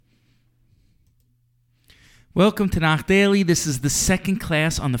Welcome to Nach Daily. This is the second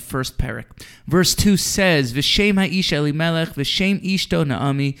class on the first parak. Verse 2 says, V'shem ha'ish Elimelech, v'shem ishto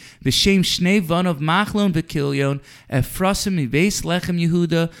Naomi, v'shem shnei vanov Machlon v'Kilion, Ephrasim mibeis Lechem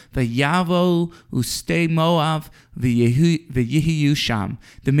Yehuda, v'yavo ustei Moav, v'yihiyu sham.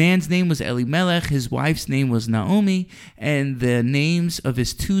 The man's name was Elimelech, his wife's name was Naomi, and the names of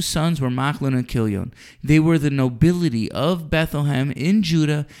his two sons were Machlon and Kilion. They were the nobility of Bethlehem in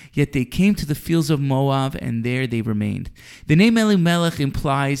Judah, yet they came to the fields of Moab, and there they remained. The name Elimelech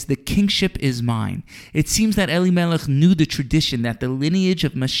implies the kingship is mine. It seems that Elimelech knew the tradition that the lineage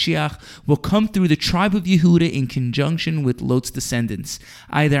of Mashiach will come through the tribe of Yehuda in conjunction with Lot's descendants,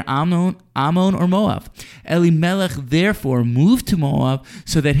 either Ammon or Moab. Elimelech therefore moved to Moab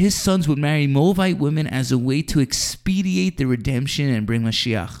so that his sons would marry Moabite women as a way to expedite the redemption and bring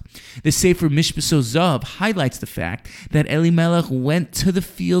Mashiach. The Sefer Mishpaso Zav highlights the fact that Elimelech went to the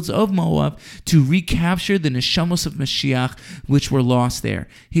fields of Moab to recapture the neshamos of Mashiach which were lost there.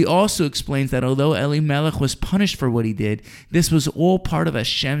 He also explains that although Elimelech was punished for what he did, this was all part of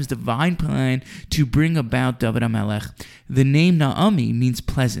Hashem's divine plan to bring about David HaMelech. The name Naomi means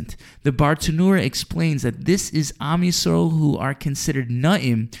pleasant. The Bar Tanura explains that this is Am Yisrael who are considered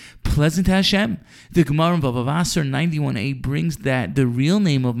Na'im, pleasant to Hashem. The Gemara in Bava Basra 91a brings that the real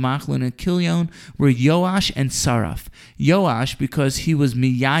name of Machlon and Kilion were Yoash and Saraf. Yoash because he was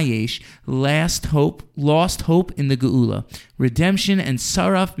Miyayesh, lost hope in the Geula, redemption, and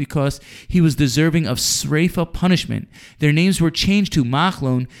Saraf because he was deserving of Sreifa punishment. Their names were changed to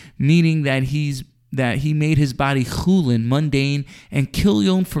Machlon, meaning that he made his body chulin, mundane, and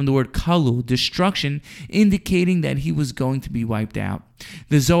Kilion from the word kalu, destruction, indicating that he was going to be wiped out.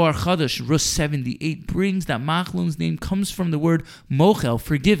 The Zohar Chadash, Rus 78, brings that Machlon's name comes from the word mochel,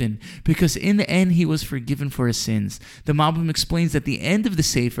 forgiven, because in the end he was forgiven for his sins. The Malbim explains at the end of the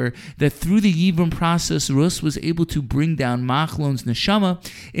Sefer that through the Yibum process, Rus was able to bring down Machlon's neshama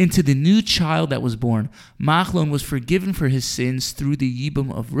into the new child that was born. Machlon was forgiven for his sins through the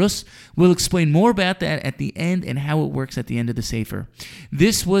Yibum of Rus. We'll explain more about that at the end and how it works at the end of the Sefer.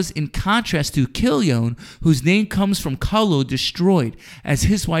 This was in contrast to Kilion, whose name comes from kalo, destroyed. As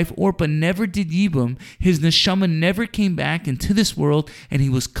his wife Orpah never did Yibum, his neshama never came back into this world, and he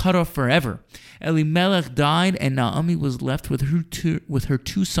was cut off forever. Elimelech died, and Naomi was left with her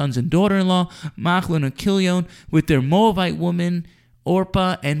two sons and daughter-in-law, Machlon and Kilion, with their Moabite woman,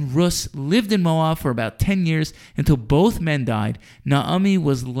 Orpah and Rus lived in Moab for about 10 years until both men died. Naomi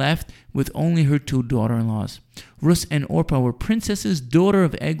was left with only her two daughter-in-laws. Rus and Orpah were princesses, daughter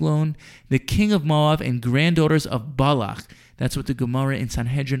of Eglon, the king of Moab, and granddaughters of Balak. That's what the Gemara in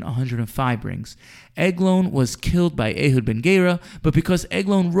Sanhedrin 105 brings. Eglon was killed by Ehud ben Gera, but because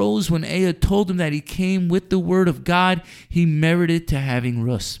Eglon rose when Ehud told him that he came with the word of God, he merited to having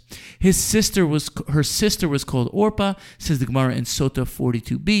Rus. Her sister was called Orpah, says the Gemara in Sota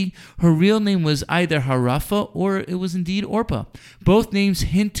 42b. Her real name was either Harafa or it was indeed Orpah. Both names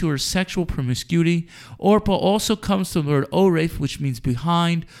hint to her sexual promiscuity. Orpah also comes from the word Oref, which means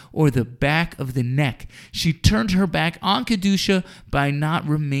behind or the back of the neck. She turned her back on Kedusha by not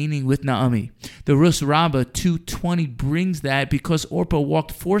remaining with Naomi. The Rus Rabbah 220 brings that because Orpah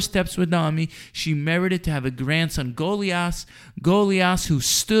walked 4 steps with Naomi, she merited to have a grandson, Goliath, who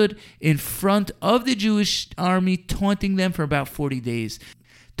stood in front of the Jewish army, taunting them for about 40 days.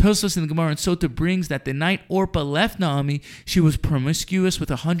 Tosfos in the Gemara in Sota brings that the night Orpah left Naomi, she was promiscuous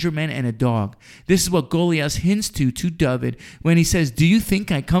with 100 men and a dog. This is what Goliath hints to David when he says, "Do you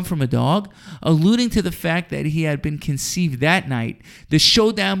think I come from a dog?" alluding to the fact that he had been conceived that night. The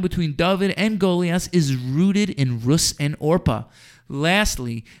showdown between David and Goliath is rooted in Rus and Orpah.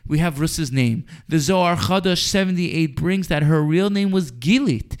 Lastly, we have Rus's name. The Zohar Chadash 78 brings that her real name was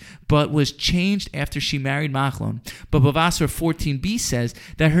Gilit, but was changed after she married Machlon. But Bava Basra 14b says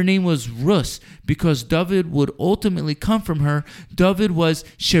that her name was Rus because David would ultimately come from her. David was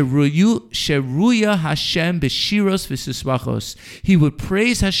Sheruya Hashem Beshiros V'Sisbachos. He would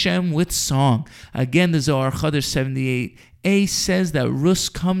praise Hashem with song. Again, the Zohar Chadash 78a says that Rus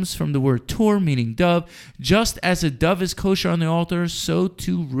comes from the word Tor, meaning dove. Just as a dove is kosher on the altar, so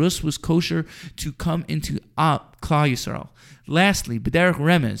too Rus was kosher to come into Klal Yisrael. Lastly, B'derech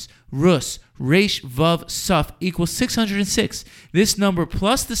Remez, Rus, Reish, Vav, Saf equals 606. This number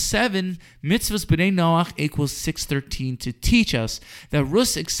plus the 7 mitzvahs B'nai Noach equals 613 to teach us that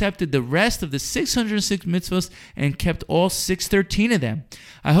Rus accepted the rest of the 606 mitzvahs and kept all 613 of them.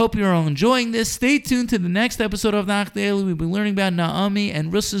 I hope you're all enjoying this. Stay tuned to the next episode of Nach Daily. We'll be learning about Naomi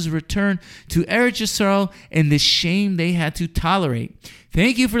and Rus's return to Eretz Yisrael and the shame they had to tolerate.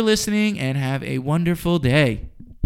 Thank you for listening and have a wonderful day.